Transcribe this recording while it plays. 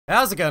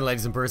How's it going,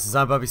 ladies and bruisers?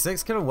 I'm Bobby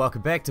Sixkilla and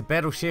welcome back to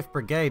Battle Chef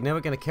Brigade. Now we're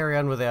going to carry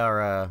on with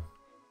our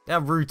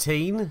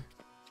routine,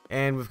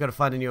 and we've got to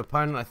find a new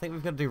opponent. I think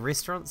we've got to do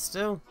restaurants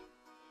still.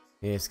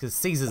 Yes, because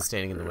Caesar's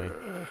standing in the way.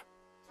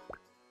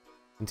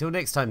 Until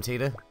next time,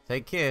 Tita.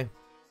 Take care.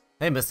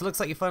 Hey, mister, looks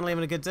like you're finally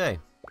having a good day.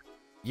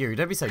 You,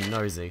 don't be so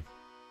nosy.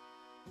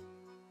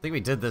 I think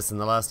we did this in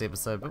the last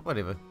episode, but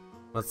whatever.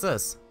 What's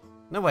this?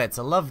 No way, it's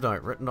a love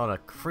note written on a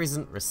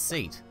crescent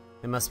receipt.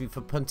 It must be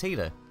for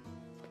Puntita.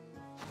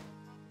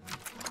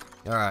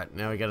 Alright,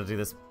 now we gotta do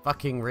this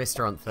fucking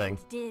restaurant thing.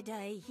 Did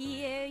I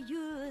hear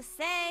you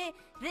say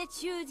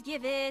that you'd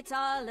give it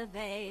all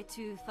away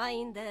to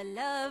find the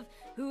love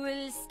who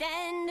will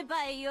stand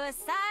by your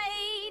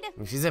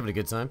side? She's having a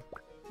good time.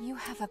 You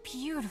have a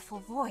beautiful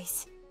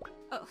voice.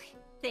 Oh,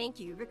 thank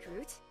you,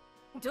 recruit.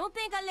 Don't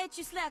think I'll let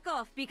you slack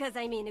off because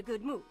I'm in a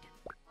good mood.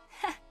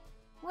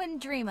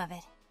 Wouldn't dream of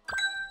it.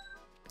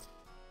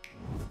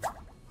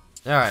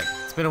 Alright,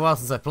 it's been a while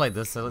since I played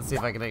this, so let's see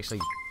if I can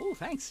actually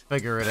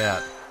figure it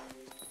out.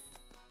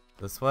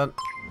 This one.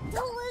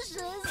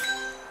 Delicious.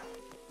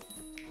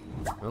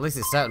 Well, at least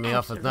it's starting me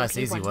off with nice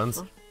easy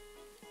ones.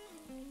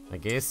 I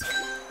guess.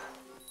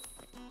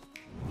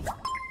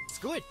 It's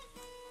good.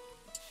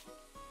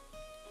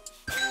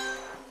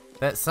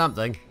 That's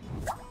something.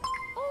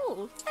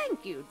 Oh,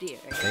 thank you, dear.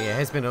 So yeah, it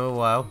has been a little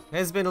while.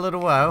 Has been a little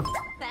while.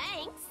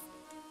 Thanks.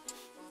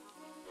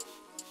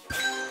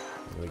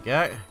 There we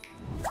go.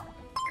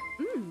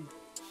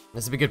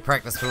 This will be good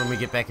practice for when we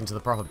get back into the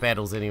proper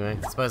battles anyway.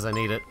 I suppose I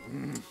need it.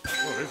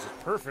 Oh, this is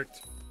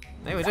perfect.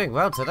 Hey, we're doing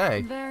well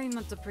today. Very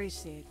much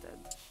appreciated.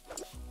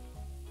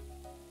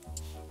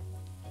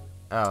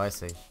 Oh, I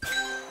see.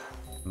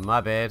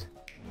 My bad.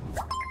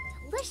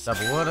 Delicious.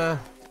 Double water.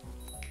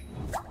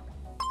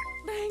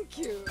 Thank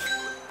you.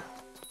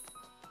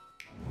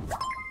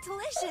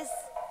 Delicious.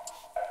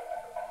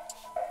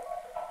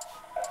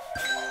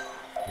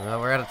 Oh,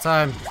 we're out of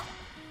time.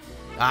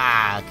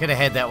 Ah, could have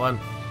had that one.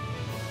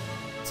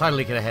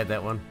 Totally could have had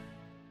that one.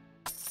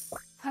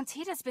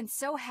 Puntita's been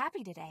so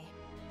happy today.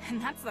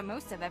 And that's the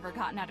most I've ever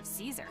gotten out of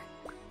Caesar.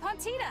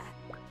 Puntita!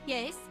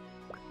 Yes?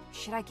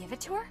 Should I give it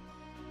to her?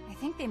 I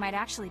think they might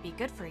actually be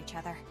good for each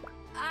other.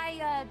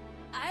 I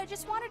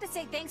just wanted to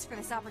say thanks for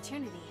this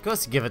opportunity. Of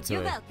course, give it to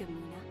You're her. welcome,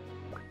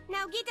 Nina.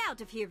 Now get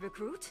out of here,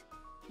 recruit.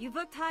 You've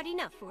worked hard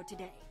enough for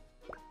today.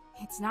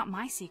 It's not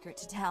my secret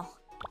to tell.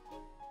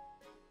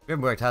 We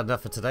haven't worked hard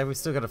enough for today. We've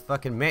still got a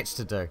fucking match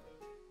to do.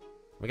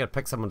 We gotta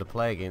pick someone to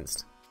play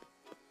against.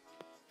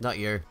 Not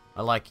you.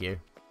 I like you.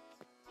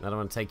 I don't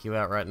want to take you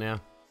out right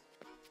now.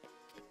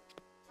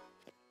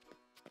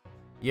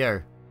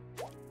 Yo.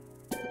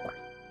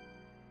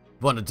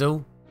 Want a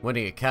duel?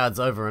 Winning at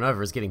cards over and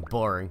over is getting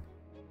boring.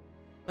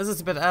 I was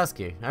just about to ask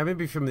you. I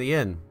remember you from the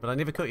inn, but I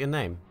never caught your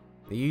name.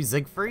 Are you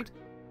Siegfried?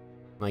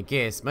 I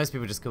guess. Most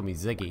people just call me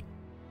Ziggy.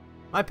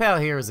 My pal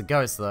here is a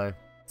ghost, though.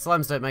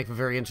 Slimes don't make for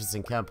very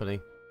interesting company.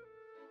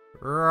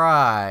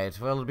 Right.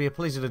 Well, it'll be a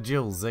pleasure to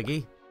duel,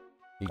 Ziggy.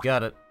 You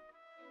got it.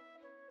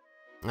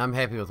 I'm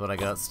happy with what I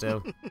got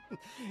still.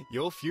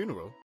 Your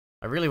funeral?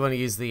 I really want to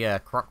use the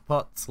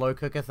crockpot slow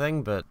cooker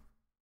thing, but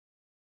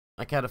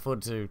I can't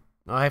afford to.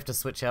 I have to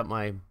switch out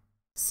my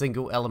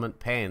single element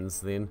pans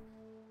then.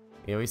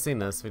 Yeah, we've seen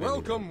this. We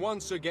Welcome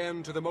once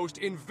again to the most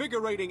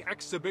invigorating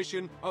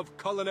exhibition of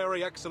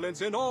culinary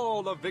excellence in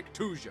all of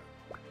Victusia.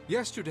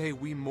 Yesterday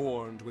we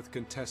mourned with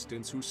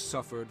contestants who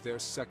suffered their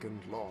second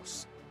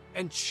loss,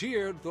 and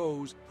cheered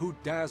those who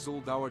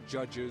dazzled our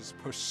judges'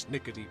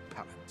 persnickety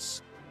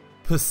palates.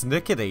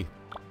 Persnickety.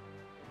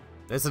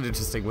 That's an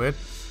interesting word.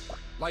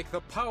 Like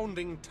the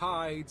pounding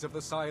tides of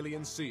the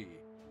Silian Sea,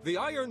 the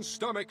iron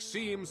stomach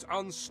seems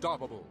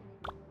unstoppable.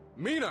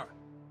 Mina!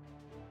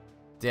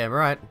 Damn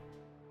right.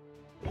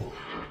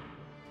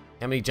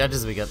 How many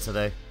judges have we got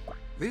today?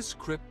 This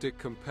cryptic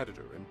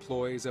competitor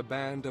employs a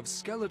band of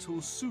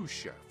skeletal sous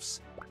chefs.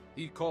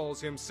 He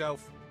calls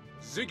himself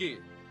Ziggy,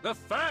 the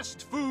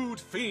fast food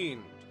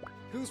fiend.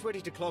 Who's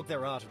ready to clog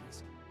their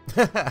arteries?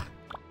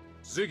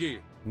 Ziggy.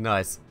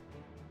 Nice.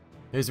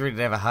 Who's ready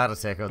to have a heart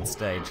attack on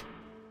stage?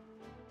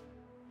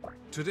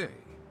 Today,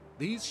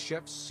 these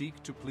chefs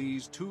seek to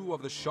please two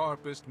of the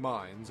sharpest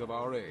minds of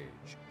our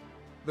age.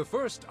 The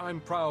first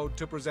I'm proud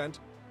to present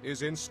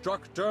is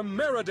Instructor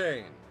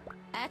Meridane.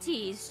 At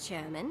ease,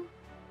 Chairman.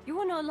 You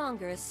are no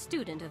longer a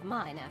student of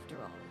mine, after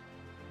all.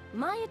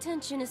 My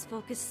attention is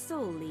focused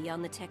solely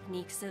on the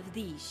techniques of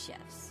these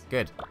chefs.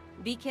 Good.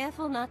 Be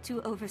careful not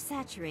to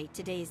oversaturate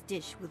today's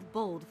dish with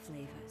bold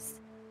flavors.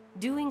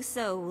 Doing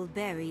so will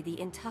bury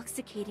the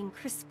intoxicating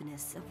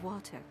crispness of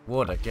water.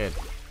 Water, good.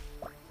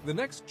 The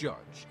next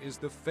judge is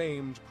the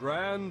famed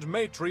Grand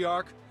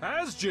Matriarch,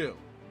 Asgil.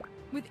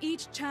 With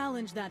each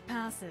challenge that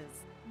passes,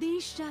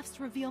 these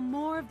chefs reveal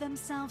more of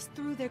themselves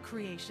through their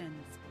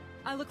creations.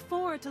 I look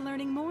forward to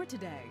learning more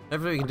today.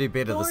 Hopefully we can do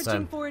better this Foraging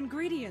time. for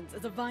ingredients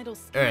is a vital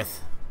skill.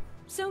 Earth.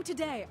 So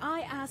today,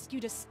 I ask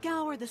you to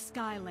scour the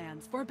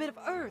Skylands for a bit of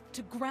earth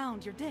to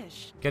ground your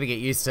dish. Gotta get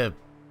used to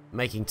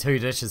making two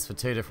dishes for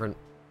two different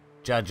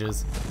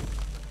judges.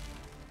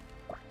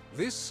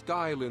 This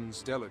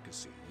Skyland's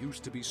delicacy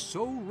used to be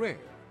so rare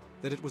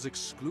that it was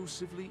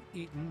exclusively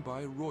eaten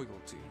by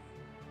royalty.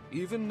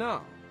 Even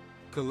now,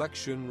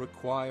 collection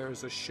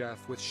requires a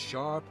chef with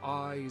sharp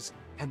eyes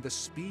and the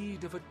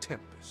speed of a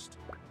tempest.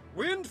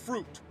 Wind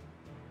fruit!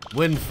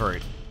 Wind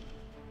fruit.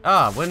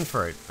 Ah, wind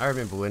fruit. I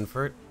remember wind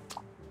fruit.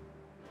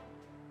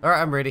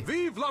 Alright, I'm ready.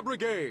 Vive la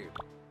Brigade!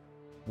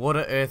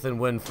 Water, earth, and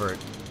wind fruit.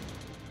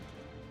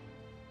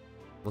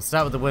 We'll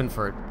start with the wind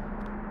fruit.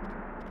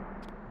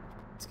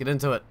 Let's get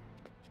into it.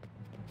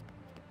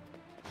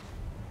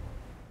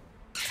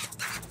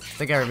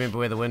 I think I remember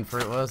where the wind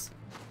fruit was.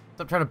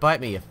 Stop trying to bite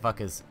me, you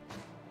fuckers.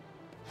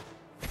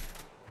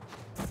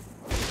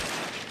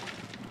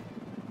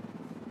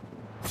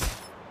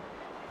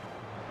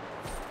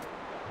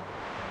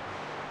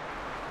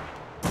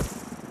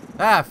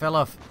 Ah, fell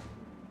off.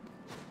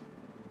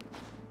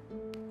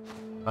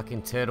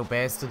 Fucking turtle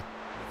bastard.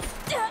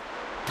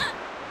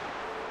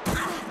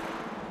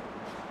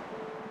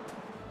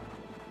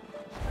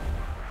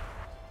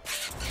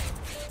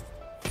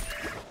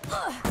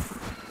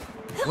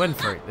 Wind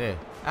fruit, there.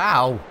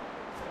 Ow!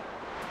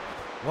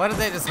 Why did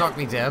that just knock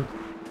me down?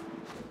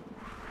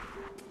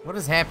 What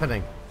is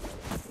happening?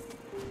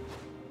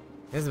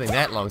 It hasn't been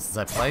that long since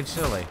I played,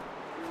 surely.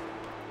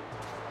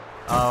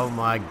 Oh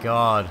my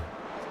god.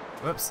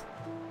 Whoops.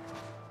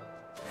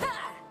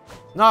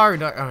 No,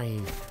 no, oh, you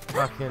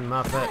fucking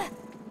muppet.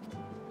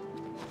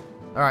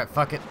 Alright,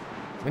 fuck it.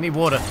 We need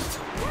water.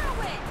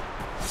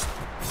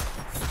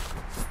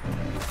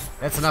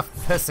 That's enough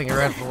pissing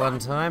around for one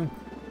time.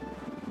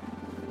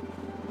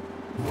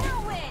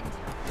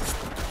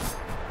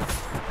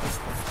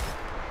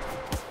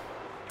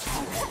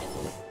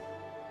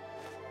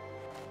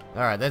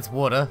 Alright, that's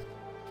water.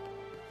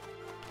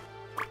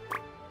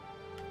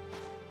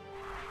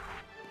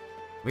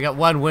 We got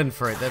one wind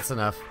fruit, that's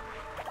enough.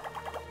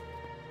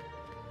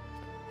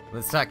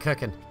 Let's start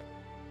cooking.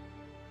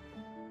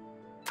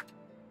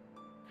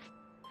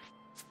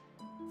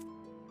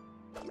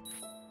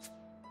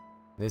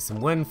 There's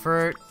some wind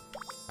fruit,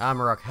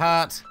 armor rock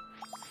heart,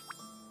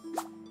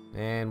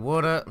 and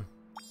water.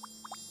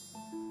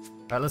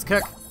 Alright, let's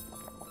cook.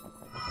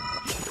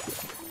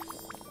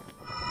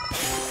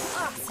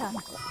 Awesome.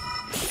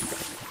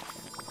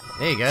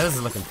 There you go, this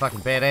is looking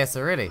fucking badass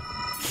already.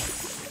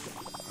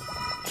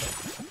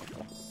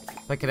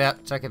 Pick it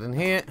out, chuck it in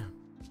here.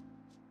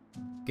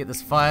 Get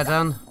this fire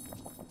done.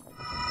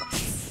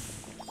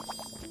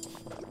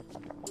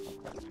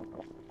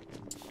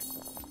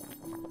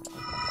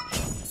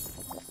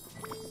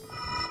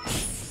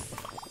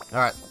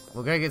 Alright,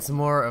 we'll go get some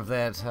more of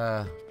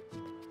that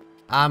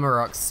armor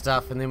rock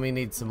stuff, and then we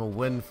need some more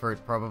wind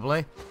fruit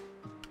probably.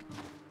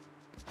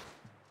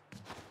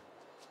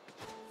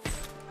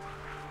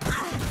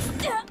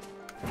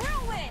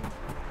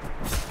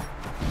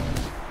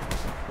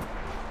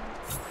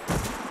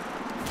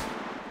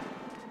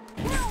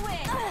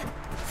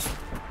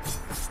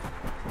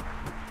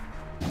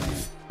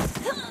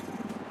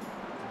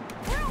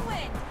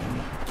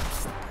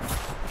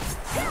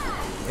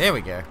 There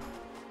we go.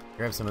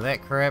 Grab some of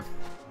that crap.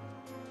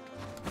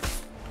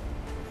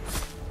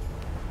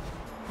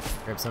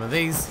 Grab some of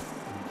these.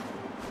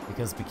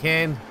 Because we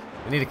can.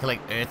 We need to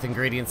collect earth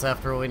ingredients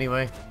after all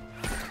anyway.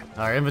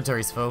 Our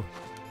inventory's full.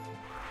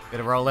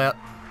 Gotta roll out.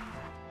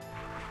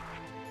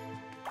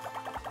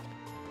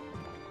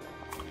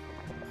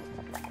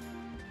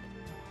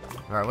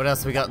 Alright, what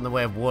else we got in the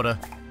way of water?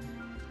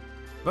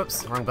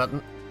 Whoops, wrong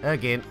button.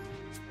 Again.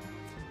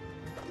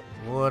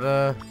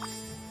 Water.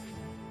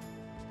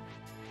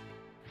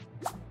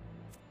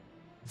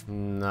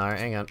 No,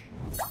 hang on.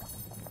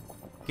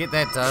 Get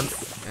that done,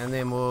 and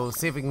then we'll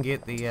see if we can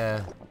get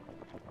the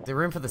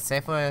room for the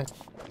sapphire.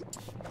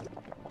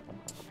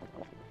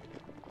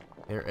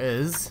 There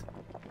is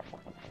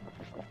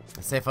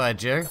a sapphire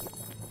Joe.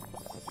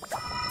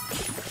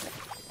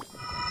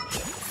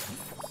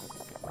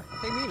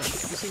 Hey Mina, you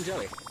seem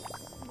jelly.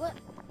 What?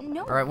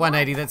 No. Alright,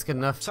 180, that's good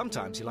enough.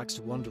 Sometimes he likes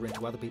to wander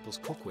into other people's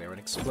cookware and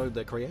explode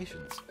their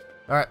creations.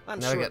 Alright, I'm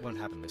now sure we it got won't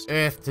happen this time.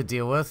 earth to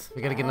deal with.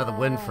 We gotta get another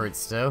wind fruit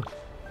still.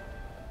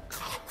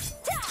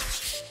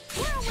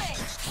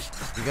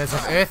 You guys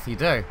have earth? You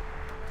do.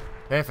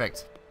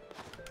 Perfect.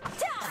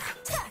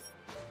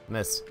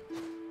 Missed.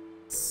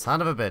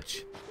 Son of a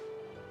bitch.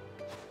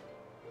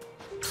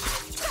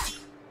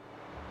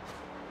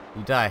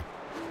 You die.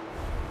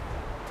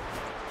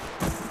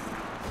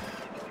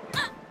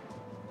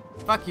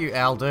 Fuck you,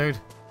 owl dude.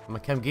 I'm gonna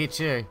come get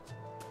you.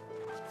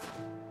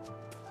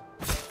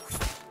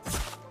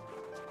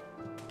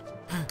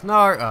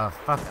 No! Oh,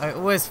 fuck. I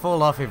always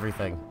fall off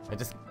everything. I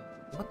just...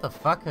 What the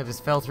fuck? I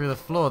just fell through the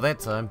floor that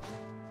time.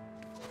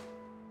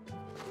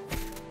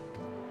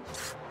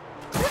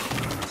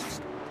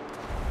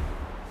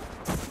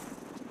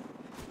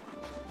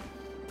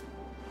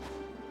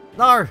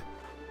 No!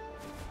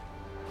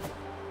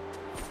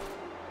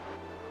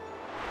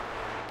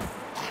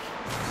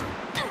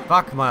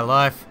 Fuck my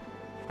life.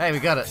 Hey, we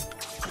got it.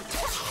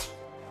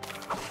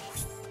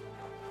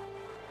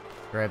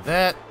 Grab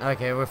that.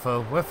 Okay, we're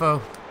full. We're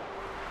full.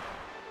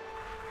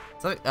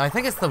 So, I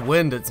think it's the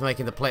wind that's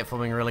making the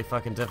platforming really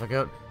fucking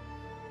difficult.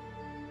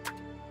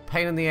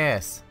 Pain in the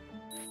ass.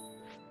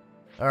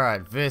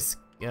 Alright,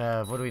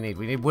 what do we need?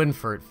 We need wind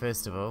fruit,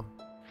 first of all.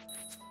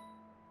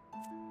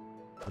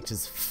 Which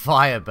is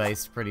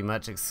fire-based, pretty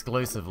much,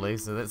 exclusively,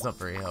 so that's not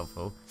very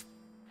helpful.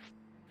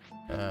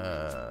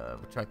 We'll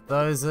chuck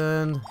those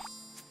in.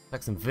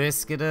 Chuck some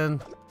Viscid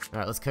in.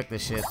 Alright, let's cook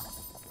this shit.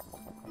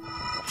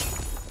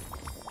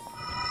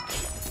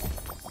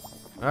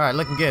 Alright,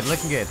 looking good,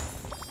 looking good.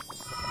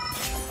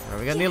 Alright,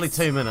 we got nearly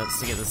 2 minutes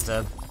to get this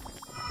done.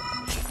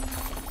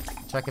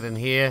 Chuck it in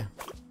here.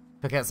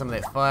 Cook out some of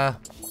that fire.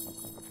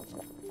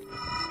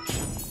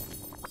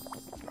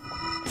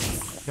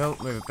 Cool,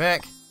 move it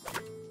back.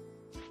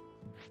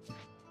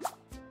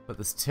 Put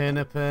this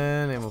turnip in,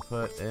 and we'll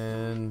put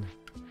in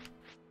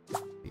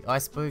the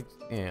iceberg.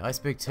 Yeah,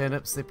 iceberg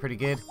turnips, they're pretty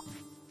good.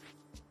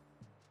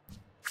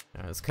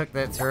 Alright, let's cook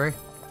that through.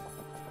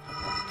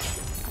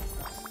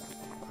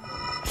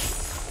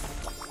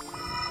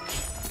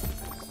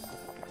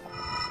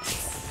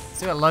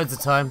 Still got loads of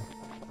time.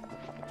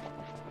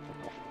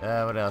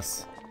 What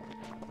else?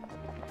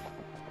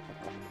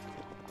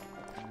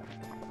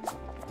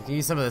 We can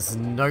use some of this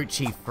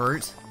nochi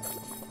fruit.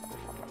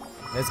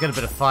 It's got a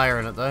bit of fire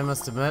in it though, I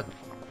must admit.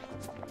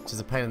 Which is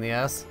a pain in the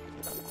ass.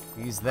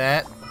 Use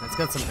that. It's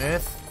got some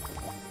earth.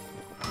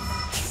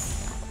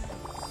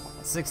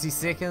 60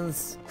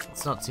 seconds.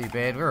 It's not too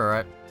bad, we're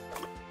alright.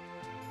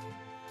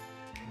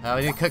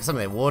 We need to cook some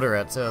of that water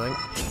out too, I think.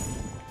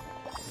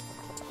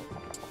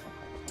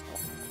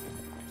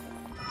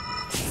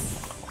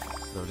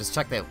 So we'll just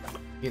chuck that,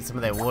 get some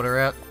of that water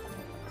out.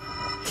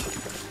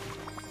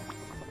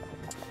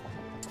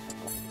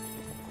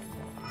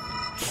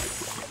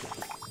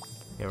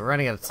 Yeah, we're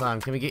running out of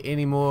time. Can we get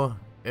any more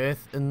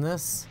earth in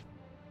this?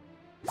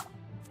 I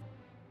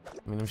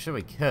mean, I'm sure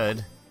we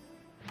could.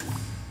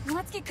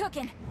 Let's get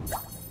cooking.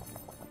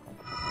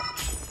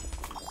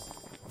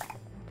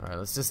 Alright,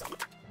 let's just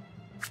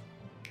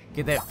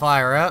get that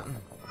fire out.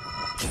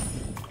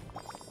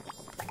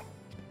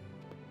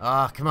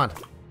 Ah, come on.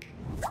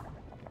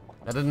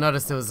 I didn't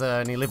notice there was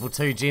any level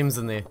 2 gems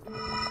in there.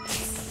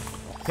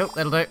 Cool,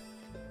 that'll do.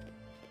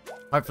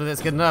 Hopefully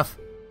that's good enough.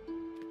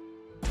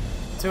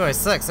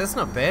 206, that's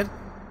not bad.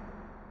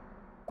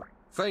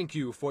 Thank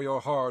you for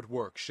your hard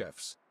work,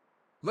 chefs.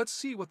 Let's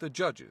see what the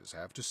judges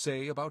have to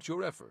say about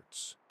your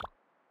efforts.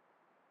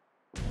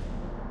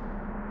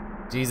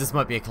 Jeez, this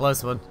might be a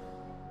close one.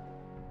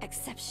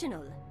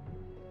 Exceptional.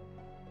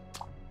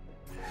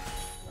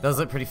 Does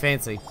look pretty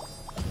fancy.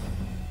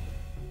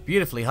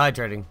 Beautifully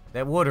hydrating.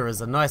 That water is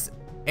a nice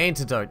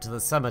antidote to the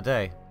summer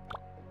day.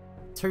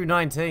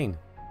 219.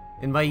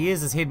 In my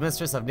years as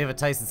headmistress, I've never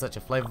tasted such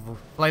a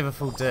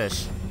flavorful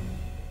dish.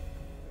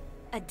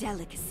 A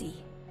delicacy.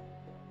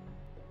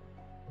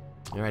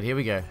 Alright, here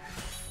we go.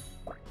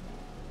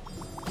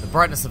 The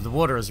brightness of the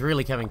water is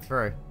really coming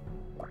through.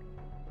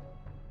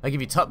 I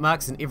give you top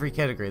marks in every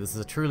category. This is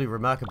a truly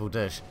remarkable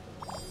dish.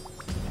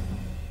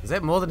 Is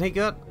that more than he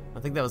got? I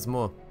think that was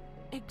more.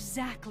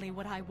 Exactly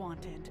what I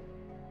wanted.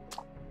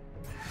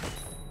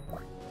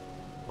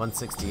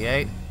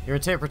 168. Your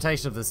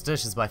interpretation of this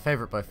dish is my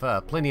favorite by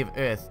far. Plenty of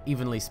earth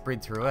evenly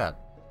spread throughout.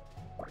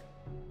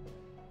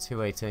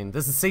 218.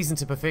 This is seasoned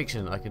to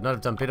perfection. I could not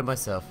have done better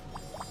myself.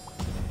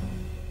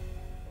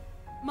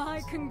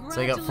 My congratulations.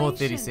 So you got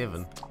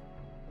 437.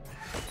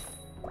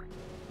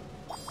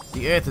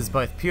 The earth is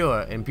both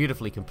pure and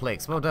beautifully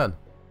complex. Well done.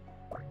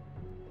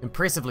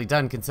 Impressively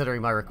done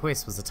considering my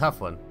request was a tough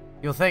one.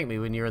 You'll thank me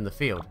when you're in the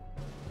field.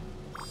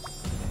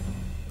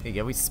 There you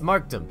go, we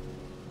smoked him.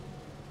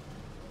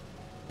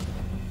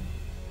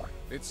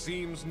 It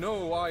seems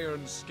no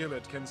iron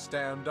skillet can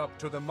stand up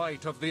to the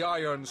might of the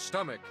iron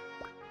stomach.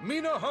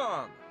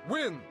 Minahan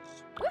wins!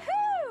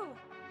 Woohoo!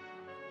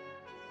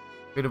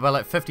 Beat him by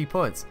like 50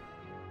 points.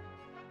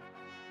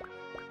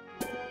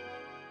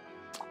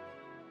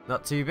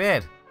 Not too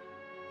bad.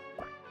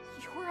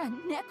 You're a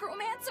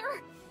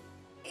necromancer?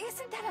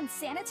 Isn't that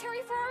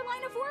unsanitary for our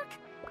line of work?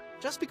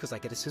 Just because I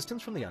get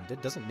assistance from the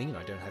undead doesn't mean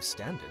I don't have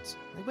standards.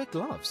 I wear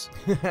gloves.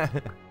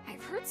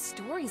 I've heard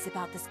stories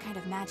about this kind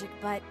of magic,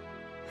 but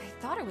I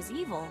thought it was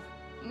evil.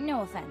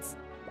 No offense.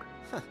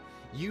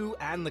 You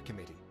and the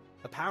committee.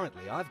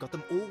 Apparently, I've got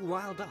them all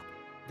riled up.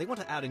 They want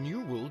to add a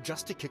new rule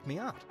just to kick me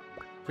out.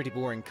 Pretty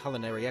boring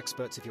culinary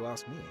experts if you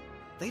ask me.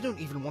 They don't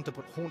even want to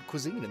put haunt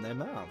cuisine in their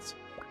mouths.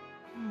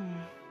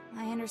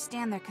 I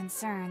understand their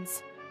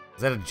concerns.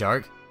 Is that a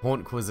joke?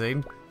 Haunt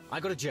cuisine? I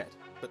got a jet,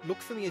 but look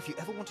for me if you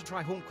ever want to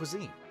try haunt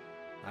cuisine.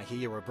 I hear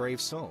you're a brave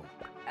soul.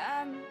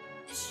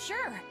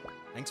 Sure.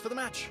 Thanks for the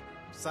match.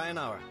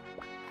 Sayonara.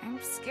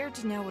 I'm scared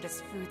to know what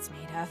his food's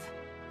made of.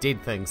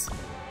 Dead things.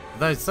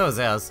 Though so is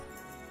ours.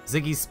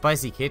 Ziggy's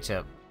spicy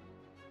ketchup.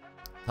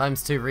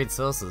 Times 2 red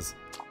sauces.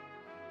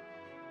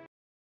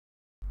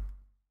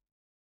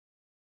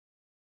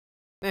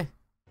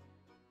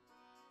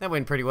 That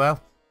went pretty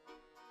well.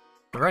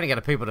 We're only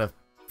got people to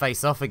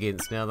face off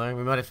against now though.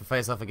 We might have to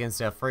face off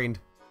against our friend,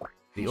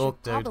 the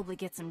orc dude. Probably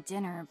get some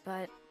dinner,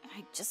 but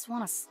I just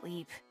want to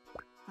sleep.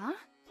 Huh?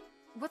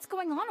 What's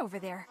going on over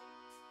there?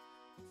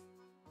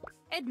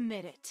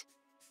 Admit it.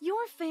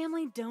 Your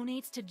family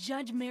donates to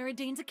Judge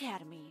Meridane's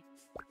academy.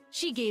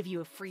 She gave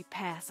you a free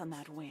pass on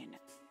that win.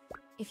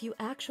 If you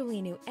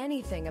actually knew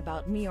anything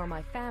about me or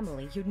my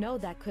family, you'd know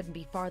that couldn't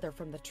be farther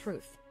from the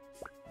truth.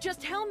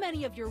 Just how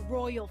many of your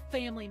royal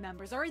family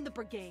members are in the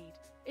Brigade?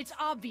 It's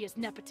obvious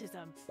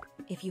nepotism.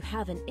 If you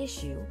have an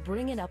issue,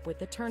 bring it up with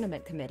the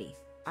tournament committee.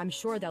 I'm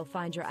sure they'll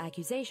find your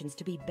accusations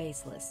to be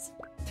baseless.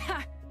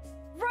 Ha!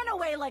 Run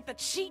away like the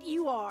cheat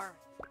you are!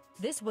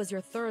 This was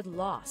your third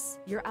loss.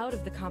 You're out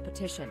of the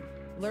competition.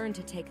 Learn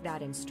to take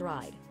that in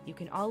stride. You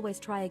can always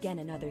try again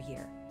another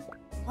year.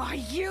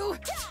 Why, you...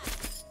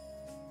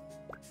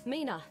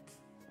 Mina!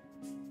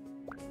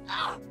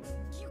 Ah!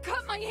 You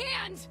cut my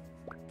hand!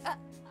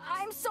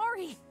 I'm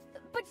sorry,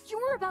 but you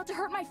were about to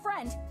hurt my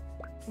friend.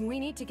 We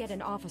need to get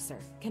an officer.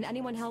 Can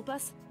anyone help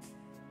us?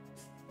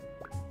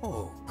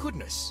 Oh,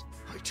 goodness.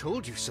 I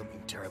told you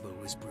something terrible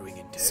was brewing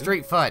in town.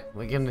 Street fight.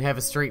 We're gonna have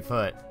a street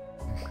fight.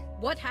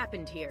 What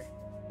happened here?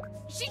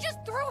 She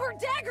just threw her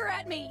dagger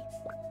at me!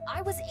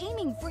 I was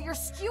aiming for your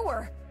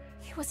skewer.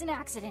 It was an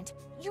accident.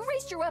 You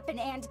raised your weapon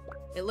and...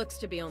 It looks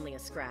to be only a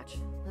scratch.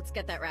 Let's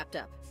get that wrapped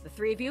up. The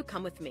three of you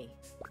come with me.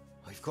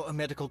 I've got a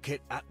medical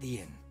kit at the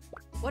inn.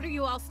 What are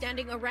you all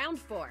standing around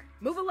for?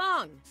 Move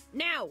along!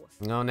 Now!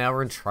 Oh, now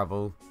we're in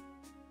trouble.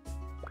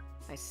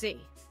 I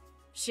see.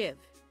 Shiv,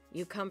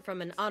 you come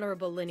from an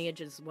honorable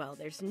lineage as well.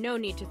 There's no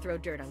need to throw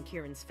dirt on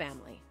Kieran's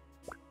family.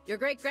 Your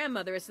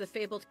great-grandmother is the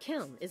fabled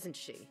Kiln, isn't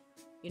she?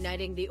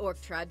 Uniting the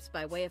orc tribes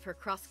by way of her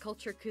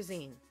cross-culture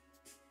cuisine.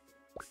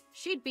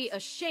 She'd be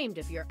ashamed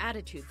of your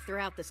attitude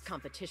throughout this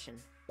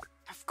competition.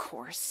 Of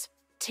course.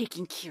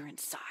 Taking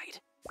Kieran's side.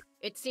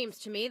 It seems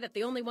to me that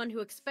the only one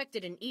who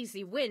expected an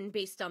easy win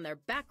based on their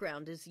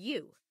background is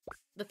you.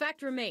 The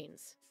fact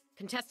remains,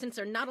 contestants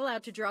are not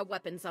allowed to draw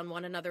weapons on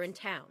one another in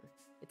town.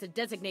 It's a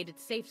designated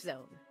safe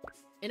zone.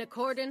 In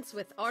accordance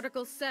with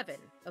Article 7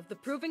 of the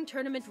Proving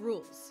Tournament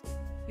rules,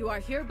 you are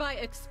hereby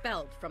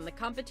expelled from the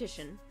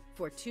competition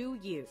for 2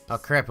 years. Oh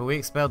crap, are we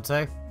expelled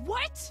too?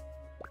 What?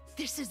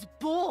 This is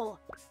bull!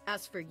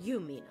 As for you,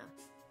 Mina,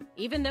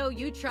 even though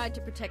you tried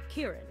to protect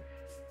Kieran,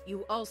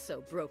 you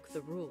also broke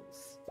the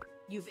rules.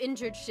 You've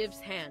injured Shiv's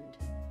hand.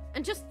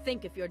 And just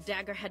think if your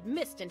dagger had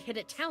missed and hit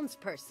a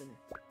townsperson.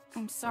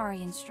 I'm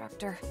sorry,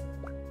 Instructor.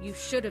 You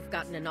should have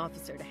gotten an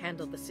officer to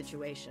handle the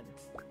situation.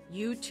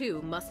 You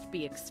too must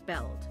be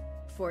expelled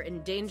for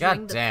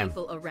endangering the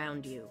people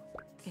around you.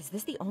 Is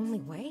this the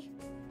only way?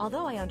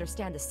 Although I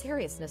understand the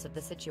seriousness of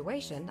the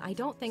situation, I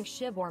don't think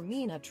Shiv or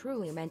Mina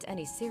truly meant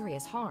any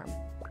serious harm.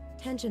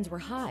 Tensions were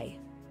high.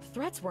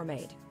 Threats were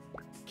made.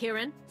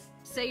 Kieran,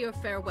 say your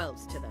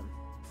farewells to them.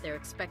 They're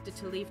expected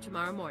to leave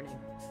tomorrow morning.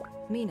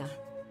 Mina,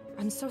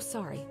 I'm so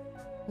sorry.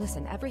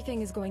 Listen,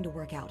 everything is going to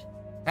work out.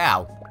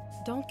 How?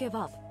 Don't give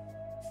up.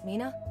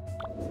 Mina?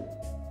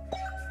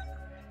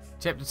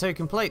 Chapter 2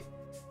 complete.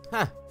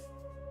 Huh.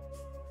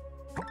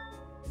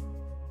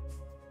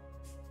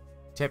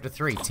 Chapter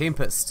 3,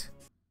 Tempest.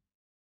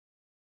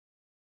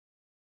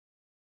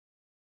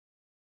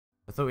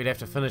 I thought we'd have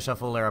to finish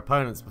off all our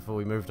opponents before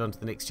we moved on to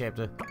the next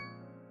chapter.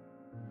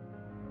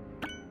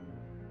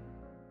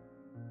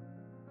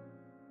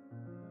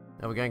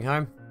 Are we going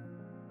home?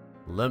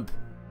 Limp.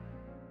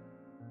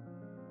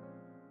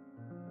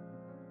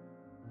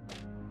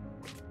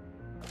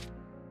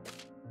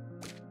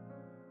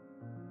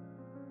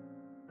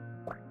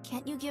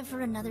 Can't you give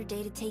her another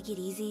day to take it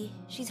easy?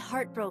 She's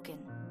heartbroken.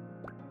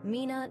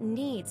 Mina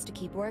needs to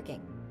keep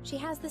working. She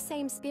has the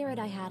same spirit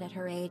I had at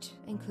her age,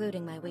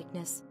 including my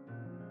weakness.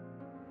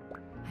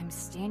 I'm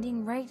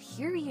standing right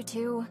here, you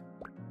two.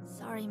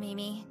 Sorry,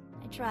 Mimi.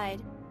 I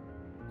tried.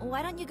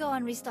 Why don't you go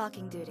on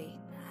restocking duty?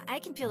 I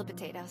can peel the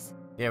potatoes.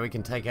 Yeah, we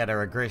can take out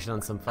our aggression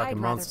on some fucking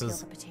I'd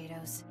monsters. rather peel the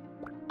potatoes.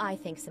 I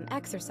think some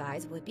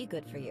exercise would be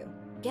good for you.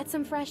 Get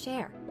some fresh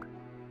air.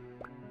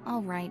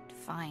 All right,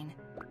 fine.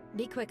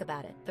 Be quick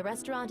about it. The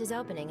restaurant is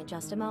opening in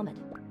just a moment.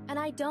 And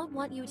I don't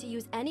want you to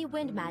use any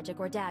wind magic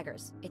or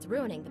daggers. It's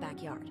ruining the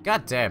backyard.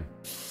 God damn.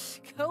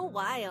 Go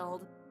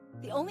wild.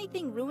 The only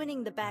thing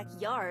ruining the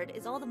backyard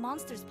is all the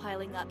monsters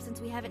piling up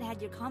since we haven't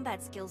had your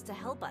combat skills to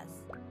help us.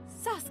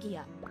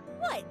 Saskia!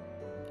 What?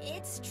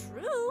 It's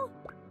true.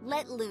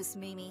 Let loose,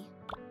 Mimi.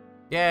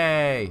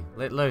 Yay!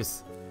 Let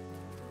loose.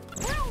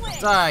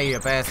 Die, you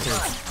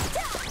bastards!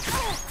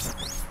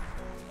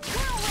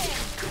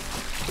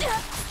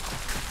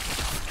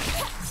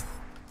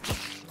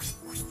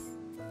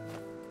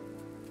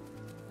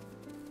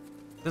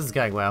 This is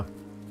going well.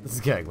 This is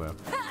going well.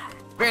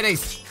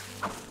 Grannies!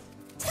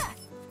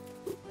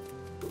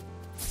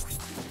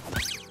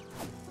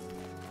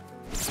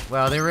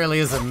 Well, there really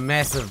is a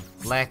massive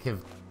lack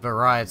of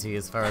variety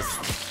as far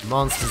as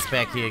monsters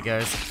back here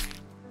goes.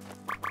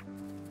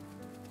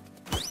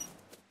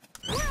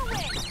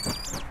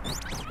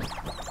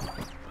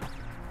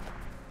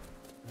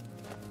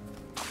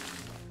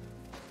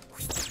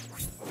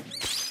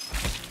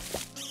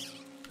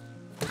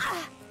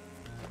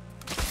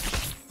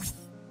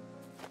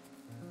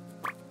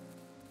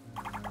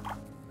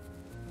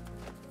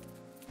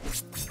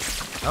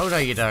 Oh no,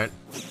 you don't.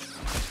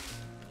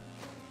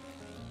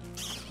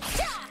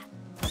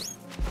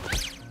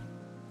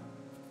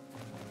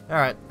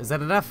 Alright, is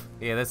that enough?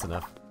 Yeah, that's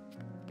enough.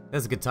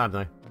 That's a good time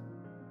though.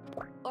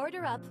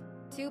 Order up.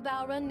 2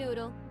 bao run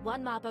noodle,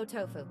 1 mapo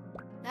tofu.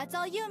 That's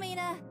all you,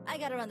 Mina. I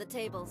gotta run the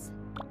tables.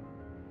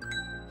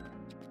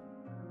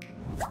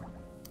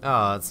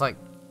 Oh, it's like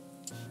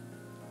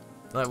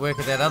work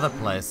at that other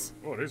place.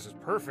 Oh, this is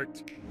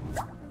perfect.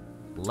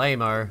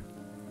 Lame-o.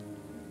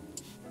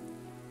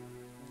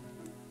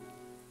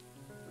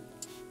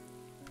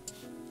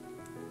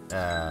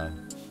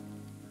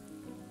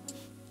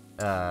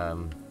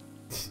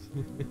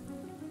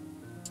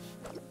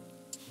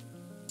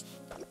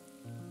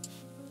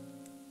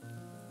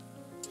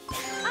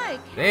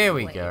 There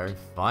we go,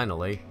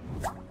 finally.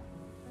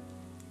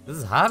 This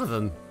is harder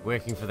than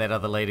working for that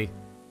other lady.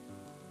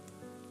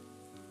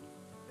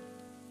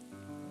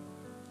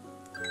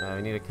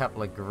 We need a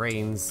couple of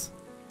greens.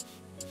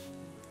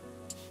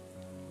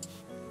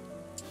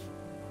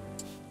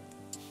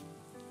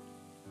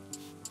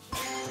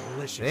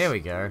 Delicious. There we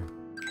go.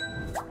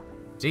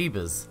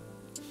 Jeebus.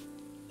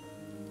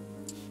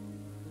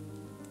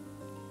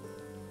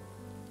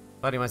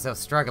 Finding myself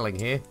struggling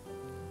here.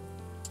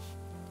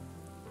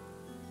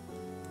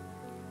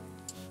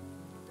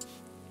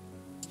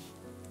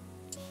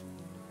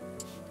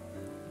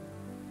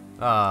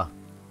 Ah,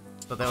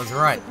 thought that was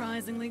right.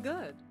 Surprisingly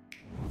good.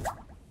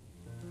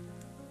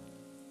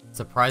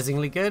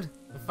 Surprisingly good?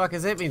 The fuck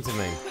does that mean to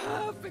me?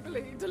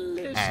 Perfectly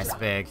delicious. Ass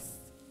bag.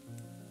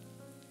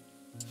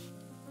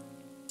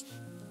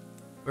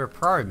 We're a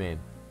pro, man.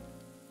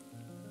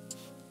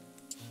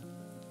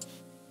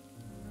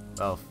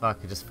 Oh fuck,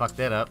 I just fucked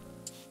that up.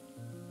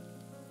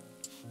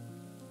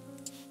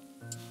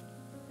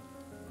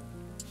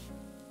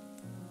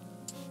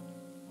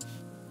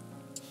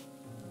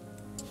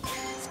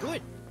 It's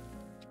good.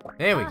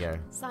 There we go.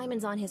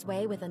 Simon's on his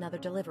way with another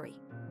delivery.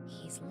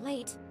 He's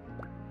late.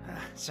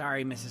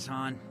 Sorry, Mrs.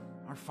 Hahn.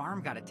 Our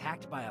farm got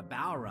attacked by a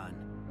bow run,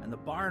 and the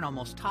barn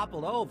almost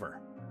toppled over.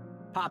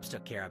 Pops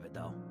took care of it,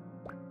 though.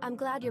 I'm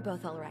glad you're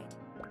both alright.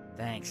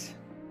 Thanks.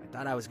 I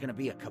thought I was gonna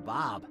be a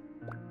kebab.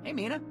 Hey,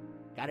 Mina.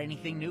 Got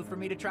anything new for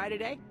me to try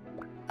today?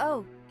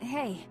 Oh,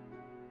 hey.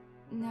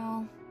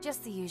 No,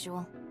 just the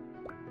usual.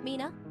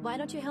 Mina, why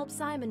don't you help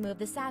Simon move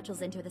the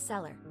satchels into the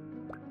cellar?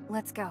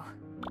 Let's go.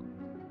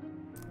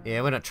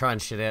 Yeah, we're not trying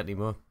shit out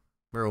anymore.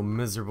 We're all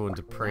miserable and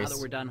Now depressed. that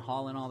we're done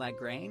hauling all that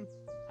grain,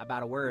 how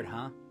about a word,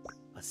 huh?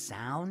 A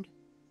sound?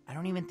 I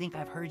don't even think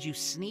I've heard you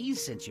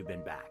sneeze since you've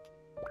been back.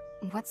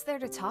 What's there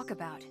to talk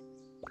about?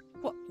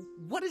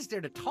 What is there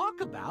to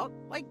talk about?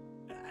 Like,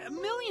 a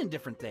million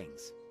different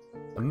things.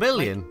 A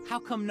million? Like, how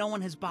come no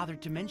one has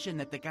bothered to mention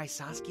that the guy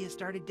Saskia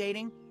started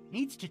dating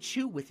needs to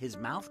chew with his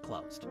mouth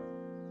closed?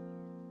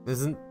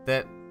 Isn't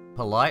that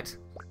polite?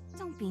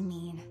 Don't be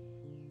mean.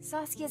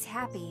 Saskia's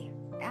happy.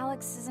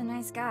 Alex is a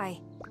nice guy.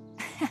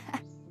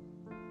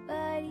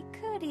 But he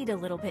could eat a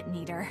little bit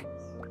neater.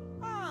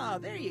 Ah,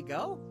 there you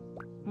go.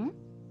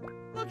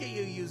 Look at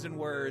you using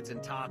words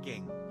and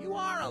talking. You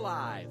are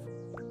alive.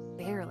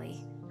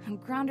 Barely. I'm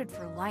grounded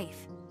for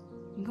life.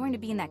 I'm going to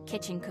be in that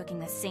kitchen cooking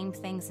the same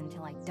things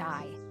until I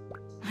die.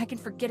 I can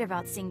forget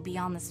about seeing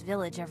beyond this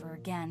village ever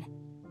again.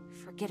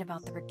 Forget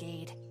about the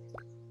Brigade.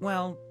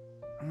 Well,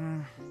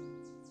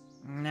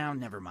 now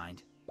never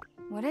mind.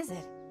 What is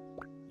it?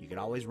 You could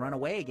always run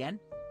away again.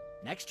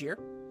 Next year.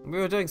 We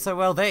were doing so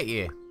well that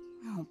year.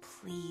 Oh,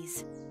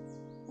 please.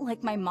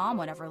 Like my mom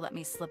would ever let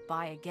me slip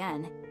by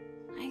again.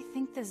 I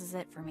think this is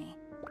it for me.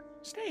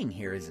 Staying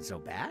here isn't so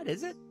bad,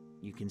 is it?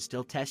 You can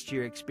still test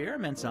your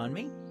experiments on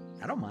me.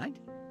 I don't mind.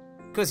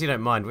 Of course you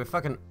don't mind, we're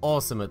fucking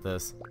awesome at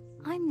this.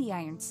 I'm the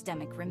Iron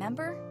Stomach,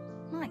 remember?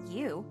 Not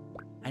you.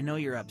 I know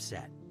you're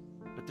upset,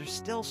 but there's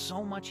still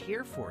so much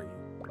here for you.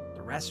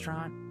 The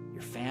restaurant,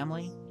 your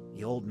family,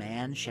 the old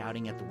man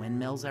shouting at the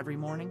windmills every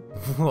morning.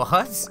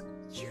 What?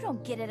 You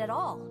don't get it at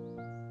all.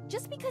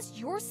 Just because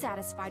you're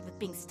satisfied with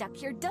being stuck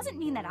here doesn't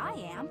mean that I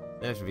am.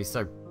 You should be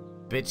so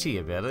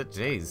bitchy about it,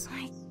 jeez.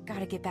 I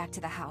gotta get back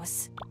to the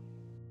house.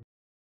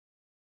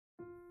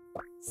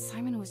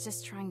 Simon was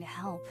just trying to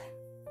help.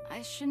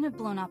 I shouldn't have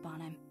blown up on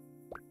him.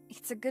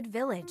 It's a good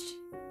village.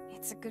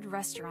 It's a good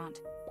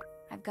restaurant.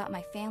 I've got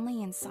my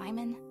family and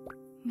Simon.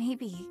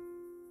 Maybe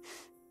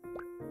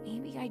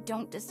I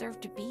don't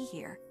deserve to be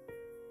here.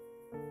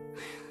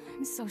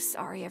 I'm so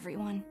sorry,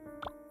 everyone.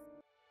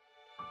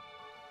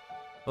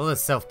 All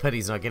this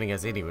self-pity's not getting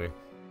us anywhere.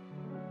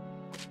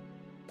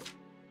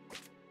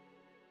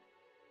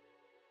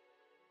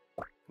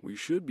 We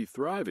should be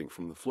thriving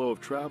from the flow of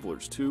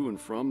travelers to and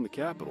from the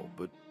capital,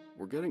 but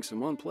we're getting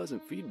some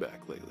unpleasant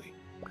feedback lately.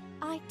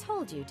 I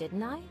told you,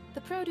 didn't I?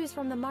 The produce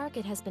from the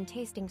market has been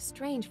tasting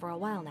strange for a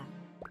while now.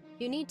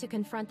 You need to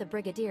confront the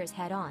Brigadiers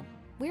head-on.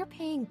 We're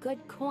paying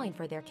good coin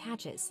for their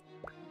catches.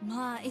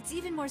 Ma, it's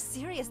even more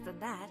serious than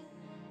that.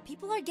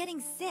 People are getting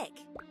sick.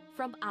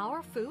 From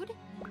our food?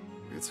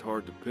 It's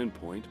hard to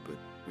pinpoint, but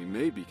we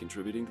may be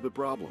contributing to the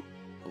problem,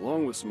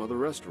 along with some other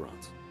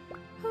restaurants.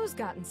 Who's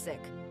gotten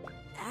sick?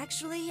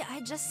 Actually,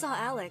 I just saw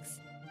Alex.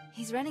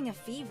 He's running a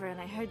fever, and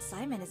I heard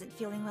Simon isn't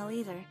feeling well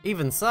either.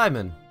 Even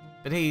Simon.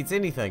 But he eats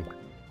anything.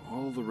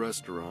 All the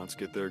restaurants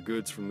get their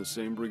goods from the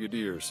same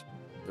brigadiers.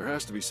 There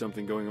has to be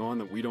something going on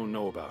that we don't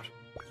know about.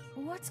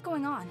 What's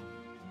going on?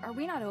 Are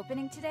we not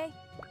opening today?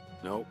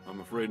 No,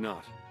 I'm afraid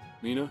not.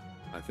 Mina,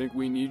 I think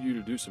we need you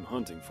to do some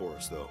hunting for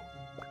us, though.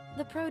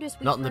 The produce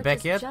we Not in the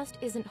purchased backyard? just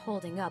isn't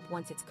holding up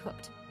once it's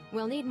cooked.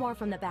 We'll need more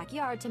from the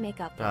backyard to make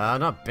up for it.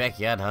 Not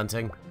backyard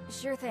hunting.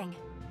 Sure thing.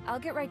 I'll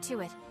get right to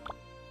it.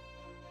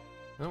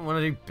 I don't want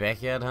to do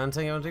backyard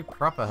hunting, I want to do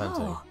proper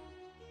hunting. Oh.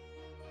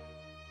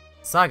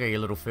 Saga, you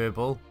little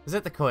furball. Is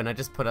that the coin I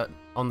just put it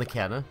on the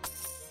counter?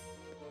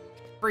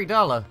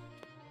 $3.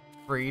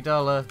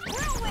 $3.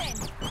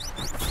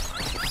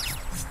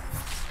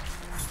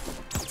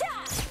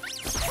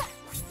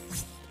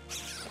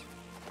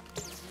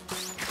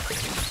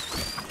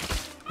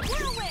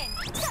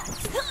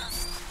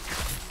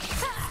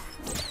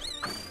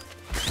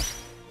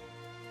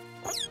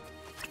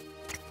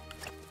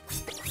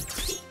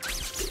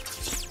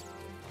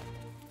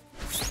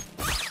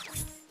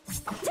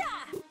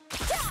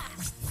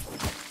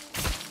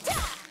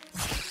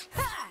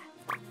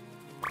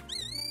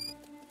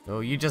 Oh,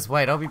 you just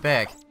wait, I'll be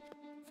back.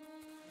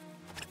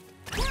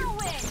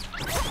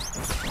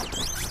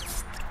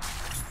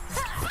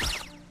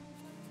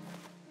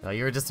 Oh,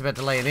 you were just about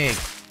to lay an egg.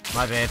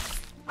 My bad.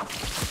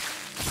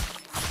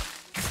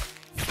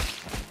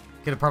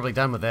 Could have probably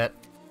done with that.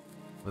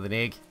 With an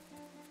egg.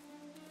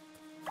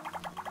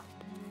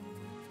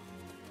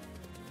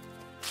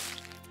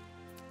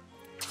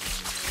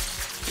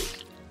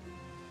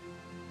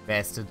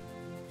 Bastard.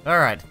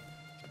 Alright.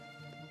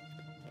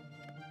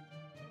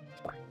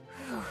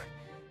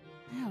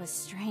 That was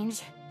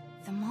strange.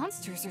 The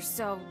monsters are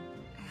so...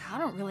 I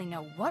don't really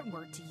know what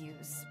word to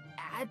use.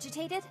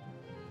 Agitated?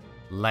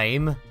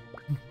 Lame.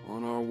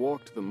 On our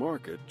walk to the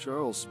market,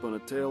 Charles spun a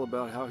tale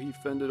about how he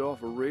fended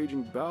off a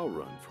raging bow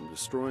run from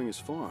destroying his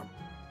farm.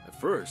 At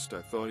first,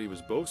 I thought he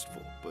was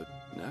boastful, but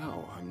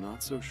now I'm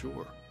not so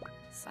sure.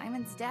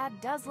 Simon's dad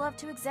does love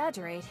to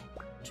exaggerate.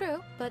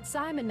 True, but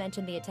Simon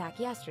mentioned the attack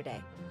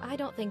yesterday. I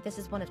don't think this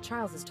is one of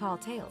Charles's tall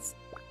tales.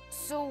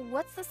 So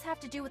what's this have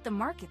to do with the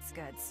market's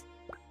goods?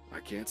 I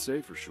can't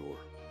say for sure,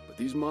 but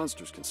these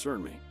monsters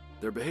concern me.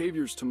 Their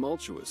behavior's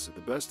tumultuous at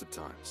the best of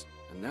times,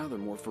 and now they're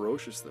more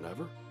ferocious than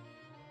ever.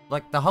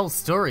 Like, the whole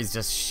story's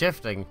just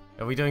shifting.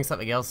 Are we doing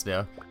something else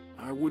now?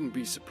 I wouldn't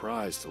be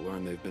surprised to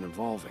learn they've been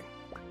evolving.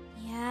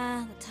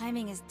 Yeah, the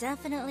timing is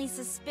definitely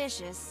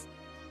suspicious.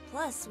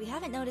 Plus, we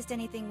haven't noticed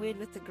anything weird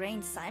with the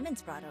grain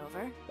Simon's brought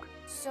over.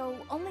 So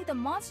only the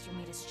monster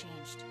meat has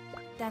changed.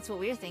 That's what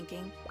we're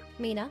thinking.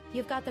 Mina,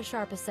 you've got the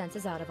sharpest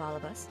senses out of all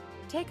of us.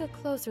 Take a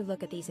closer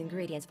look at these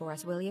ingredients for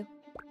us, will you?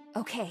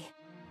 Okay.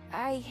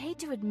 I hate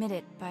to admit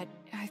it, but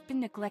I've been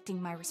neglecting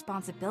my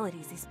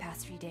responsibilities these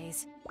past few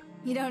days.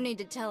 You don't need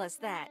to tell us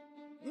that.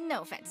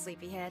 No offense,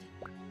 sleepyhead.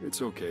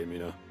 It's okay,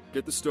 Mina.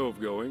 Get the stove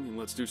going and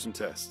let's do some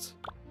tests.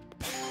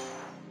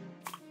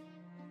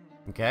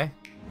 Okay.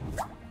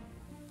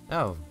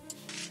 Oh.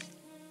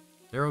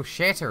 They're all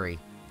shattery.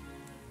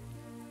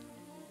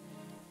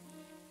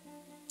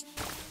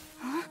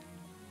 Huh?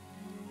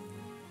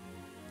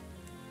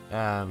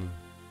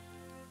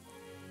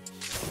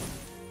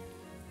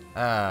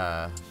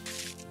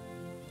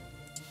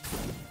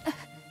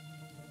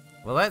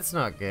 Well, that's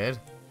not good.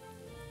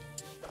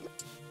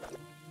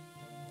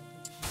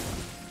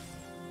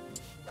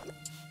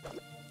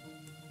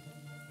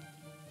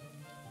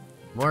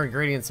 More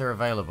ingredients are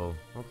available.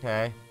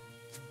 Okay.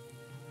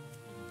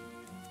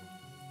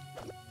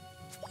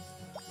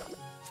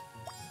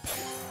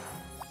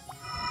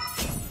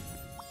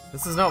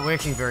 This is not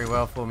working very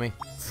well for me.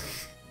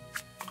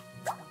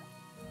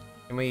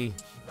 Can we...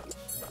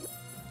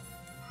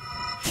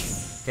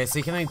 Okay, so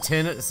you can only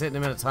turn it a certain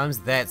amount of times?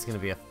 That's gonna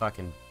be a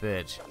fucking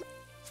bitch.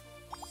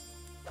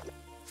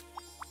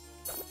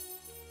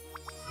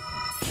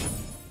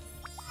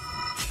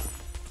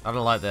 I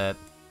don't like that.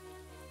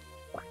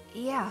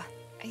 Yeah,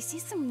 I see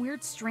some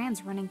weird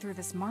strands running through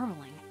this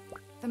marbling.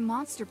 The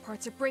monster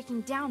parts are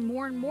breaking down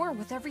more and more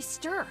with every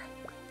stir.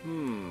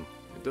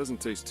 It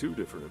doesn't taste too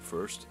different at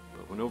first,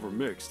 but when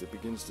overmixed, it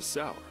begins to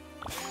sour.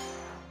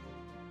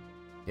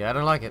 Yeah, I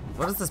don't like it.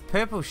 What is this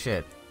purple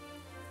shit?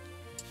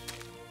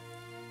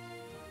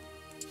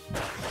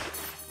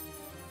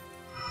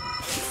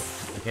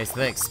 Okay, so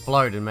they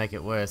explode and make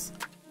it worse.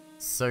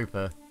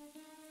 Super.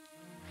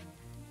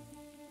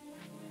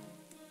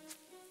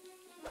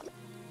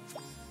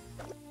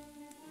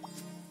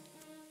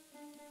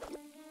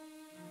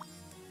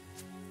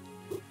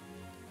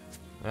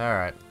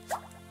 Alright.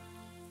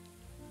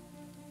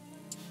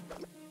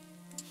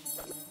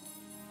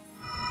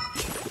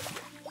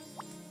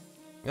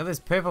 Got this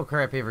purple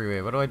crap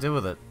everywhere. What do I do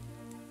with it?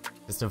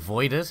 Just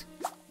avoid it?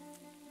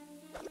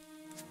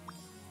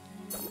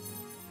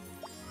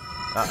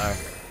 Uh-oh.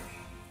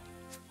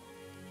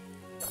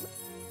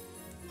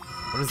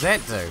 What does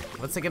that do?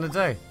 What's it gonna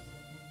do?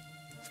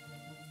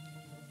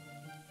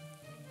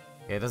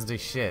 Yeah, it doesn't do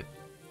shit.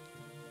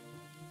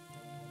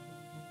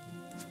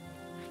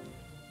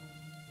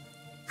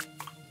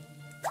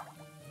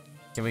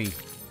 Can we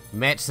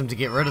match them to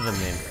get rid of them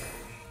then?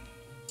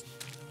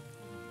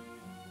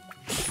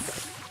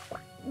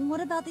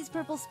 What about these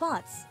purple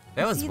spots?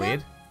 That was See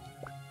weird.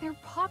 They're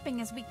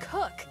popping as we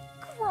cook.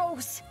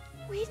 Gross.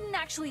 We didn't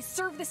actually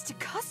serve this to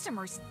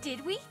customers,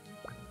 did we?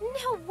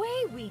 No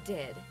way we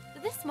did.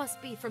 This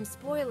must be from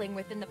spoiling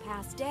within the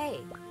past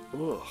day.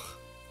 Ugh.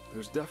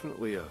 There's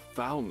definitely a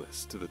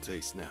foulness to the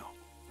taste now.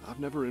 I've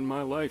never in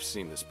my life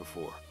seen this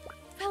before.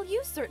 Well,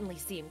 you certainly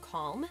seem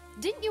calm.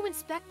 Didn't you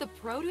inspect the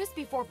produce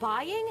before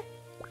buying?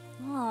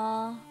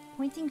 Aw,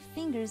 pointing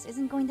fingers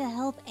isn't going to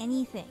help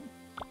anything.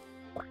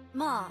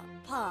 Ma,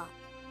 Pa,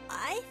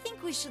 I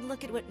think we should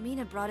look at what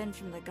Mina brought in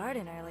from the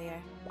garden earlier.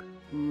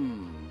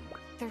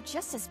 They're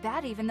just as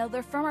bad even though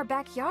they're from our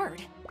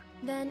backyard.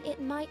 Then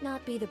it might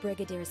not be the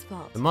Brigadier's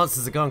fault. The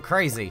monsters are going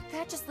crazy.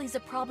 That just leaves a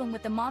problem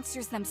with the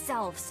monsters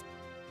themselves.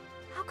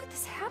 How could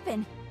this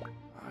happen?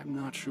 I'm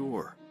not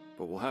sure,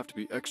 but we'll have to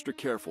be extra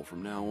careful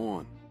from now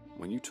on.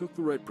 When you took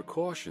the right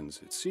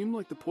precautions, it seemed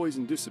like the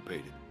poison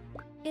dissipated.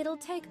 It'll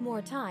take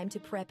more time to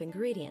prep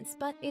ingredients,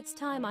 but it's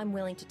time I'm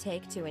willing to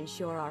take to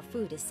ensure our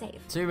food is safe.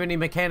 Too many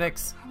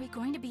mechanics. Are we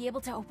going to be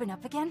able to open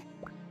up again?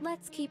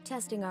 Let's keep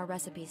testing our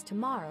recipes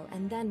tomorrow,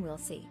 and then we'll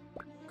see.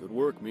 Good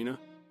work, Mina.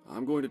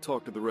 I'm going to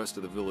talk to the rest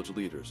of the village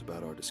leaders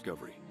about our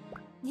discovery.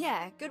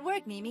 Yeah, good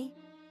work, Mimi.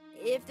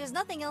 If there's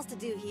nothing else to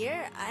do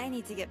here, I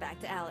need to get back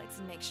to Alex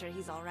and make sure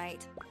he's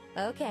alright.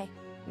 Okay.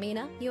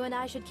 Mina, you and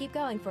I should keep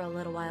going for a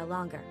little while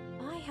longer.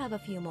 I have a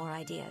few more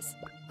ideas.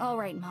 All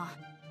right, Ma.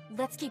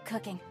 Let's keep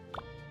cooking.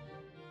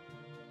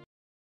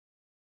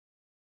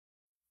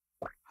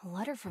 A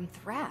letter from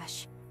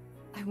Thrash.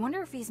 I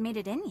wonder if he's made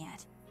it in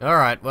yet.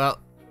 Alright,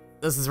 well,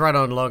 this is run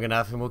on long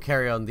enough and we'll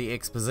carry on the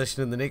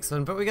exposition in the next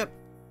one, but we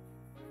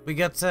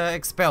got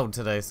expelled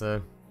today,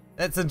 so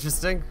that's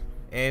interesting.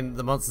 And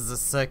the monsters are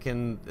sick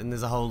and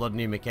there's a whole lot of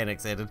new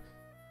mechanics added.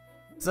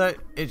 So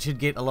it should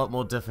get a lot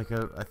more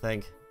difficult, I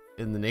think,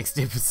 in the next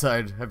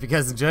episode. Hope you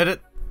guys enjoyed it.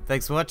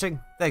 Thanks for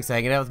watching, thanks for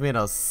hanging out with me, and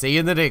I'll see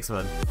you in the next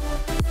one.